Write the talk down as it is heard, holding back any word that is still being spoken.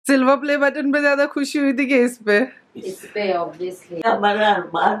Silver play button पे ज्यादा खुशी हुई थी कि इस पे ऑब्वियसली हमारा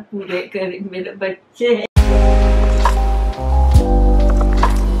अरमान पूरे करें मेरे बच्चे।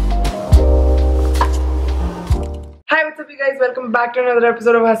 Hi, what's up you guys? Welcome back to another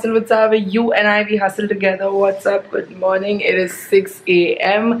episode of HustleWSar where you and I, we hustle together. What's up? Good morning. It is 6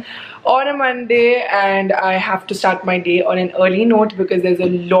 a.m. on a Monday and I have to start my day on an early note because there's a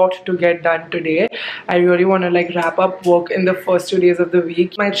lot to get done today. I really want to like wrap up work in the first 2 days of the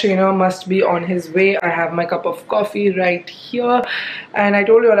week. My trainer must be on his way. I have my cup of coffee right here and I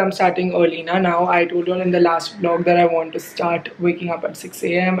told you all I'm starting early now. I told you all in the last vlog that I want to start waking up at 6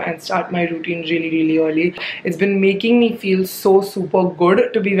 a.m. and start my routine really early. It's been making me feel so super good,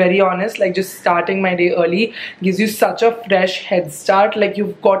 to be very honest. Like just starting my day early gives you such a fresh head start. Like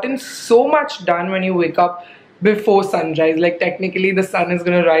you've gotten so much done when you wake up before sunrise. Like technically the sun is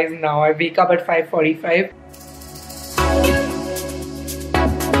gonna rise now. I wake up at 5:45.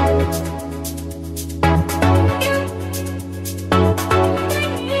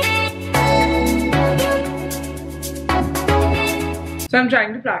 So I'm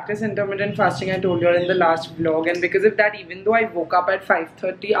trying to practice intermittent fasting, I told you all in the last vlog, and because of that, even though I woke up at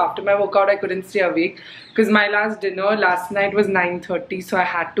 5:30, after my workout I couldn't stay awake because my last dinner last night was 9:30, so I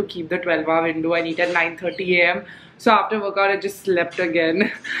had to keep the 12-hour window and eat at 9:30 a.m. So after workout I just slept again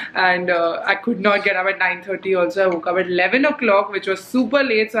and I could not get up at 9:30 also. I woke up at 11 o'clock, which was super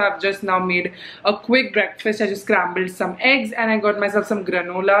late, so I've just now made a quick breakfast. I just scrambled some eggs and I got myself some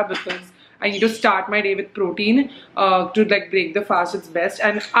granola because I need to start my day with protein to like break the fast. It's best.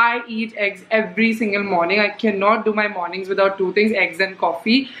 And I eat eggs every single morning. I cannot do my mornings without two things, eggs and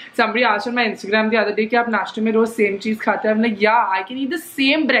coffee. Somebody asked on my Instagram the other day कि आप नाश्ते में रोज same चीज खाते हैं? I'm like, yeah, I can eat the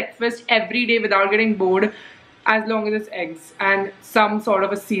same breakfast every day without getting bored as long as it's eggs and some sort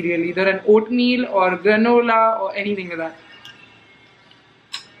of a cereal, either an oatmeal or granola or anything like that.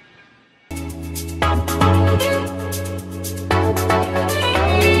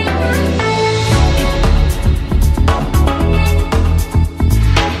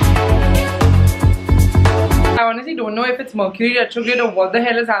 I honestly don't know if it's Mercury retrograde or what the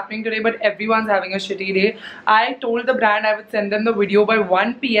hell is happening today, but everyone's having a shitty day. I told the brand I would send them the video by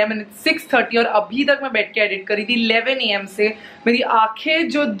 1 PM and it's 6:30 और अभी तक मैं बैठ के edit करी थी 11 AM से. मेरी आँखें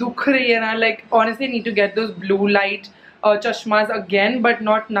जो दुख रही है ना, like honestly I need to get those blue light chashmas again, but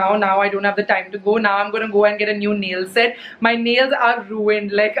not now. Now I don't have the time to go. Now I'm gonna go and get a new nail set. My nails are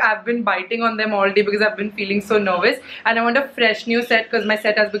ruined. Like I've been biting on them all day because I've been feeling so nervous, and I want a fresh new set because my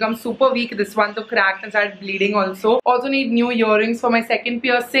set has become super weak. This one so cracked and started bleeding also. Also need new earrings for my second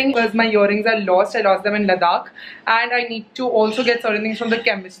piercing because my earrings are lost. I lost them in Ladakh, and I need to also get certain things from the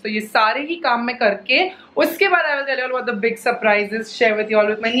chemist. So ये सारे ही काम मैं करके उसके बाद I will tell you all what the big surprises, share with you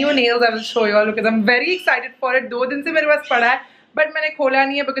all with my new nails. I will show you all because I'm very excited for it. 2 दिन से मेरे पास पड़ा है but मैंने खोला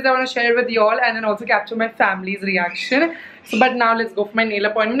नहीं है because I want to share it with you all and then also capture my family's reaction. So but now let's go for my nail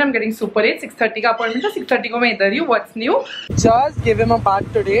appointment. I'm getting super late. 6:30 का appointment है. 6:30 को मैं इधर ही हूँ. What's new? Just give him a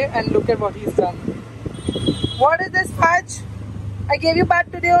bath today and look at what he's done. What is this, Fudge? I gave you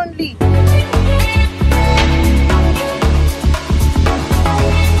bath today only.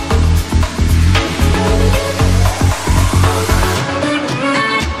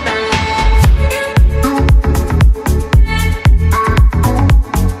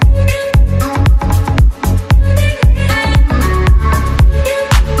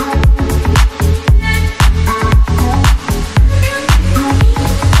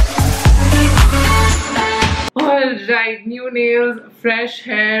 Right, new nails, fresh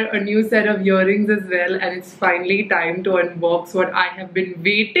hair, a new set of earrings as well, and it's finally time to unbox what I have been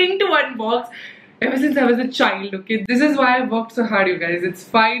waiting to unbox ever since I was a child. Okay, this is why I worked so hard, you guys. It's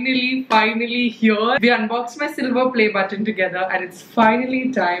finally here. We unboxed my silver play button together and it's finally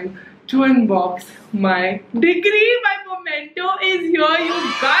time to unbox my degree. My memento is here, you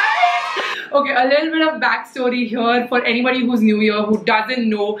guys. Okay, a little bit of backstory here for anybody who's new here, who doesn't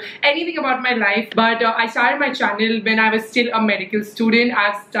know anything about my life. But I started my channel when I was still a medical student.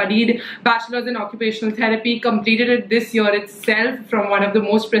 I've studied bachelor's in occupational therapy, completed it this year itself from one of the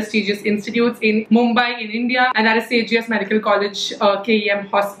most prestigious institutes in Mumbai in India, and that is CGS Medical College, KEM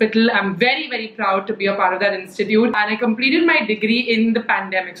Hospital. I'm very proud to be a part of that institute, and I completed my degree in the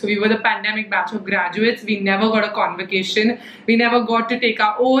pandemic. So we were the pandemic batch of graduates. We never got a convocation, we never got to take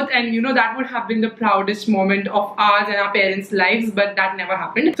our oath, and you know that would have been the proudest moment of ours and our parents' lives, but that never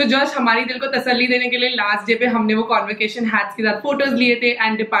happened. So just हमारी दिल को तसल्ली देने के लिए last day पे हमने वो convocation hats के साथ photos लिए थे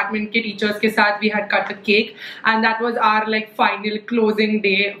and department के teachers के साथ we had cut a cake and that was our like final closing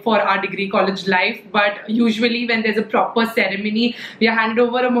day for our degree college life. But usually when there's a proper ceremony, we are handed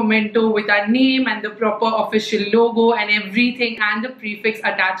over a memento with our name and the proper official logo and everything and the prefix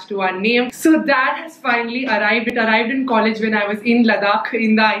attached to our name. So that has finally arrived. It arrived in college when I was in Ladakh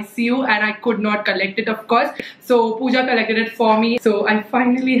in the ICU and I could not collect it, of course. So Pooja collected it for me. So I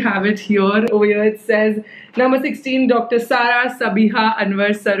finally have it here. Over here it says number 16, Dr. Sara Sabiha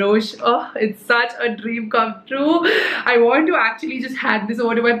Anwar Sarosh. Oh, it's such a dream come true. I want to actually just hand this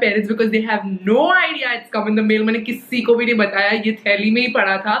over to my parents because they have no idea it's come in the mail. मैंने किसी को भी नहीं बताया, ये थैली में ही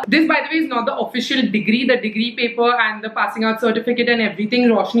पड़ा था. This by the way is not the official degree. The degree paper and the passing out certificate and everything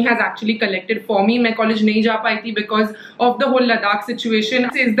Roshni has actually collected for me. मैं college नहीं जा पाई थी because of the whole Ladakh situation.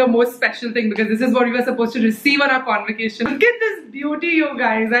 This is the most special thing because this is what we were supposed to receive on our convocation. Look at this beauty, you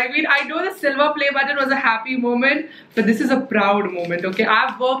guys. I mean, I know the silver play button was a happy moment, but this is a proud moment, okay?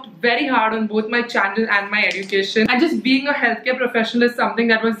 I've worked very hard on both my channel and my education, and just being a healthcare professional is something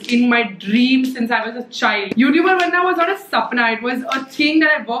that was in my dream since I was a child. YouTuber banna was not a sapna, it was a thing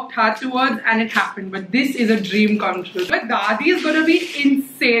that I worked hard towards and it happened, but this is a dream come true. My Dadi is going to be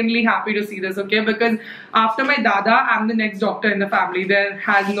insanely happy to see this, okay? Because after my Dada, I'm the next doctor in the family. There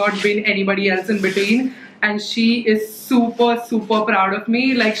has not been anybody else in between. And she is super proud of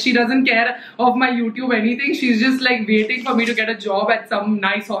me. Like, she doesn't care of my YouTube anything. She's just like waiting for me to get a job at some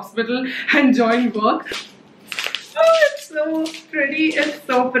nice hospital and join work. Oh, it's so pretty. It's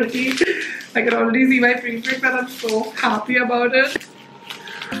so pretty. I can already see my prefix and I'm so happy about it.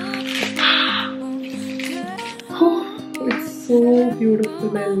 It's so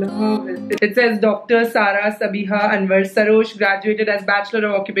beautiful. I love it. It says Dr. Sara Sabiha Anwar Sarosh graduated as Bachelor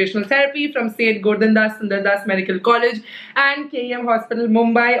of Occupational Therapy from St. Gordandas Sundardas Medical College and KEM Hospital,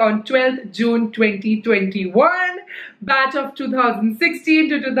 Mumbai on 12th June 2021. Batch of 2016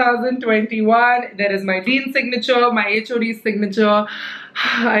 to 2021. There is my Dean's signature, my HOD's signature.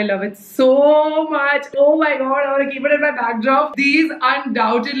 I love it so much. Oh my god, I want to keep it in my backdrop. These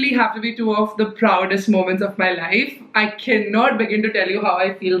undoubtedly have to be two of the proudest moments of my life. I cannot begin to tell you how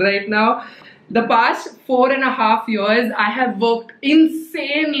I feel right now. The past 4.5 years, I have worked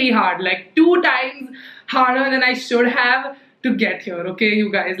insanely hard, like 2 times harder than I should have to get here, okay, you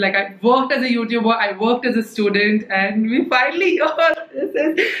guys? Like, I worked as a YouTuber, I worked as a student, and we finally here. This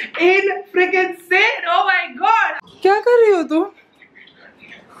is insane. Oh my god! क्या कर रही हो तू?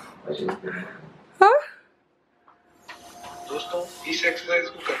 हाँ? दोस्तों, इस exercise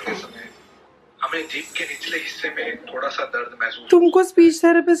को करते समय हमें जीभ के निचले हिस्से में थोड़ा सा दर्द महसूस। तुमको स्पीच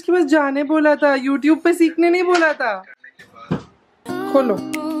थेरेपिस्ट के पास जाने बोला था, YouTube पे सीखने नहीं बोला था। खोलो।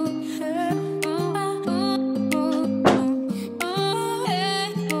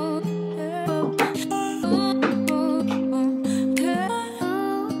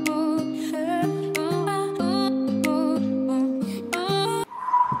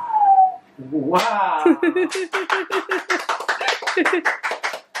 Wow!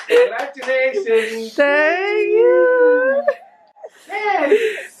 Congratulations! Thank you! Yes!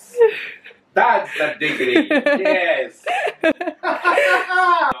 That's the degree! Yes!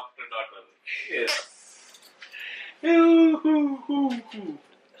 Doctor, daughter. Yes!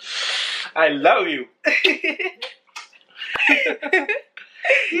 I love you!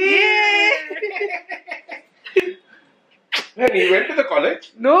 Yeah! And you went to the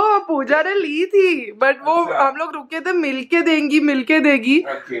college? No, पूजा ने ली थी, but वो हम लोग रुके थे मिलके देगी,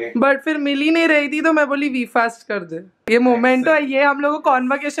 Okay. but फिर मिल ही नहीं रही थी तो मैं बोली वी फास्ट कर दे. ये मोमेंट है, ये हम लोगों को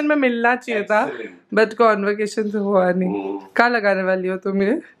कॉन्वोकेशन में मिलना चाहिए था, but कॉन्वोकेशन तो हुआ नहीं. कहाँ लगाने वाली हो तुम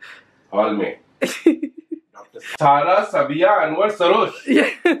ये? हॉल में. सारा सबिया अनवर सरोश.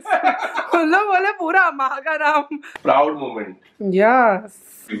 Yes. बोले पूरा माँ का नाम. Proud moment. Yes.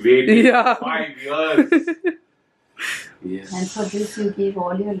 We waited Yeah. 5 years. Yes. And for this you gave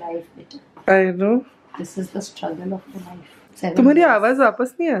all your life, beta. I know. This is the struggle of your life. 7 तुम्हारी years. आवाज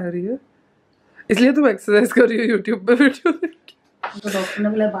वापस नहीं आ रही है, इसलिए तुम एक्सरसाइज कर रही हो यूट्यूब पे वीडियो देख के. तो डॉक्टर ने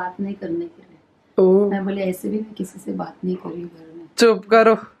बोला बात नहीं करने के लिए. ओह, मैं बोले ऐसे भी मैं किसी से बात नहीं कर रही घर में. चुप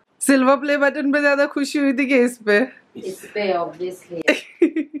करो. सिल्वर प्ले बटन पे ज्यादा खुशी हुई थी कि इस पे? इस पे obviously.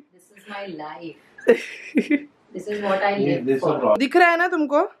 This is my life. This is what I live for. दिख रहा है ना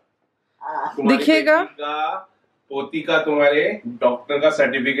तुमको? दिखेगा? पोती का तुम्हारे डॉक्टर का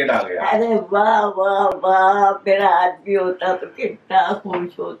सर्टिफिकेट आ गया. अरे वाह वाह वाह, मेरा आदमी होता तो कितना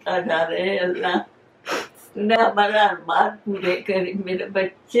खुश होता जा रहे. अल्लाह तूने हमारा अरमान पूरे करे मेरे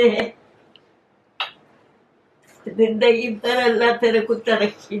बच्चे. जिंदगी भर अल्लाह तेरे को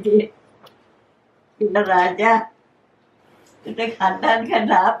तरक्की दे. राजा तुझे खानदान का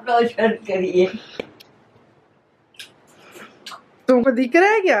नाम रोशन करिए। तुमको दिख रहा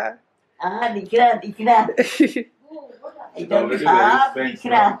है क्या? हाँ दिख रहा एकदम साफ दिख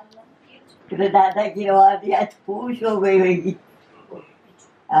रहा। तेरे दादा की आवाज आज खुश हो गई होगी।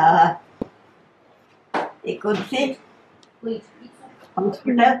 एक कुर्सी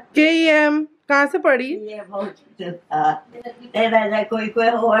हॉस्पिटल KEM कहाँ से पढ़ी? ये हॉस्पिटल था। राजा कोई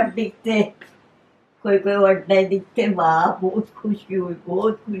वर्ड दिखते, कोई वर्ड नहीं दिखते। माँ बहुत खुशी हुई,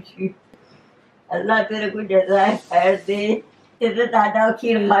 बहुत खुशी। अल्लाह तेरे को जज़ाए खैर दे। तेरे दादा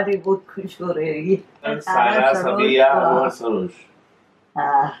की माँ भी बहुत खुश हो रही है। सारा सबिया और सरोज।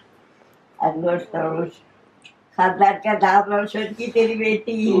 हाँ अनवर सरोज खानदान का नाम रोशन की तेरी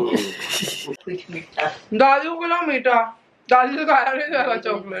बेटी। कुछ मीठा दादी को ना मीठा, दादी से खाया नहीं जाएगा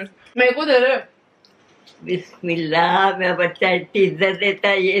चॉकलेट। मेरे को दे रहे। बिस्मिल्लाह, मेरा बच्चा इज्जत देता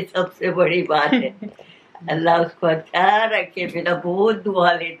है, ये सबसे बड़ी बात है। अल्लाह उसको अच्छा रखे। मेरा बहुत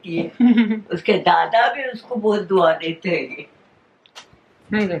दुआ लेती है। उसके दादा भी उसको बहुत दुआ देते हैं।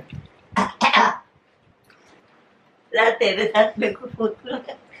 तेरे साथ मेरे को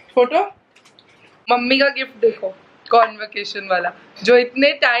फोटो मम्मी का गिफ्ट देखो, कॉन्वोकेशन वाला, जो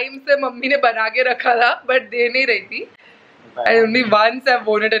इतने टाइम से मम्मी ने बना के रखा था बट दे नहीं रही थी। I only once have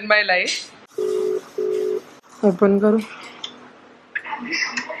worn it in my life. Open करो।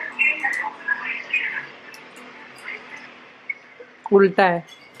 उल्टा है।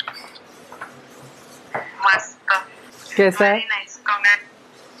 मस्त। कैसा है?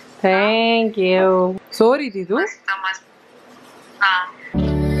 Thank you. सो रही थी तू? मस्त। हाँ।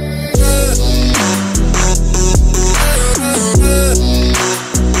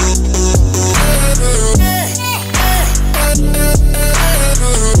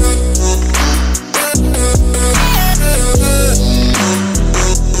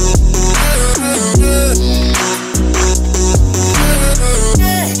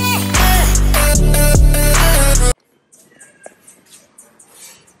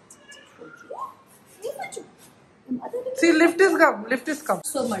 See, lift is come. Lift is come.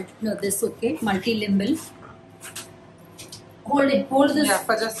 So no, this okay. Multi-limbal. Hold this. Yeah,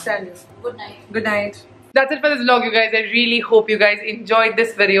 for just stand here. Good night. Good night. That's it for this vlog, you guys. I really hope you guys enjoyed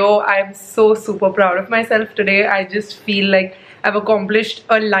this video. I'm so super proud of myself today. I just feel like I've accomplished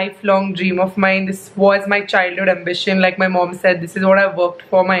a lifelong dream of mine. This was my childhood ambition. Like my mom said, this is what I've worked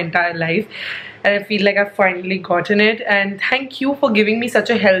for my entire life. And I feel like I've finally gotten it. And thank you for giving me such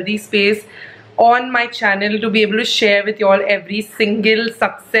a healthy space on my channel to be able to share with y'all every single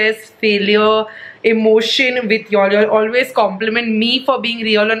success, failure, emotion with y'all. Y'all always compliment me for being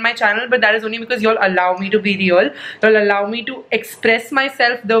real on my channel, but that is only because y'all allow me to be real. Y'all allow me to express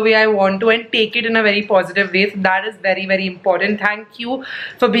myself the way I want to and take it in a very positive way. So that is very, very important. Thank you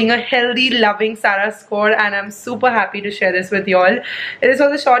for being a healthy, loving Sarah Squad, and I'm super happy to share this with y'all. This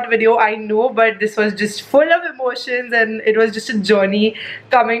was a short video, I know, but this was just full of emotions and it was just a journey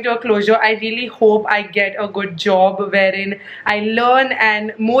coming to a closure. I really hope I get a good job wherein I learn,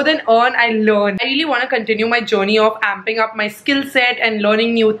 and more than earn, I learn. I really want to continue my journey of amping up my skill set and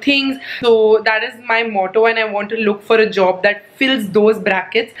learning new things. So that is my motto, and I want to look for a job that fills those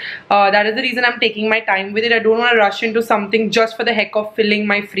brackets. That is the reason I'm taking my time with it. I don't want to rush into something just for the heck of filling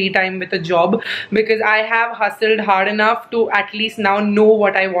my free time with a job, because I have hustled hard enough to at least now know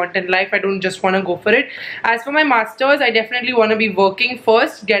what I want in life. I don't just want to go for it. As for my masters, I definitely want to be working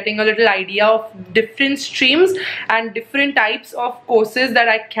first, getting a little idea of different streams and different types of courses that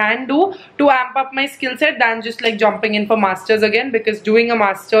I can do to amp up my skill set, than just like jumping in for masters again, because doing a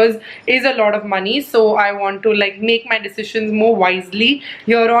masters is a lot of money. So I want to like make my decisions more wisely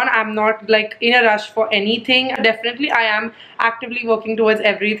here on. I'm not like in a rush for anything. Definitely I am actively working towards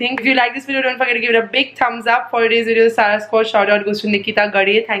everything. If you like this video, don't forget to give it a big thumbs up. For today's video, Sarah Squad shout out goes to Nikita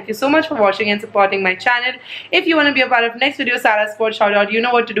Gade. Thank you so much for watching and supporting my channel. If you want to be a part of next video, Sarah Squad shout out, you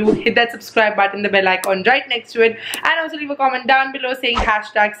know what to do. Hit that subscribe button, the bell icon right next to it, and also leave a comment down below saying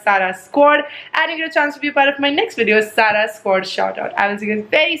hashtag Sarah Squad, and you get a chance to be a part of my next video, Sarah Squad shout out. I will see you guys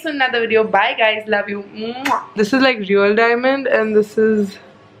very soon in another video. Bye guys, love you. Mwah. This is like real diamond and this is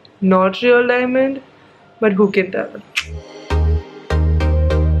not real diamond, but who can tell?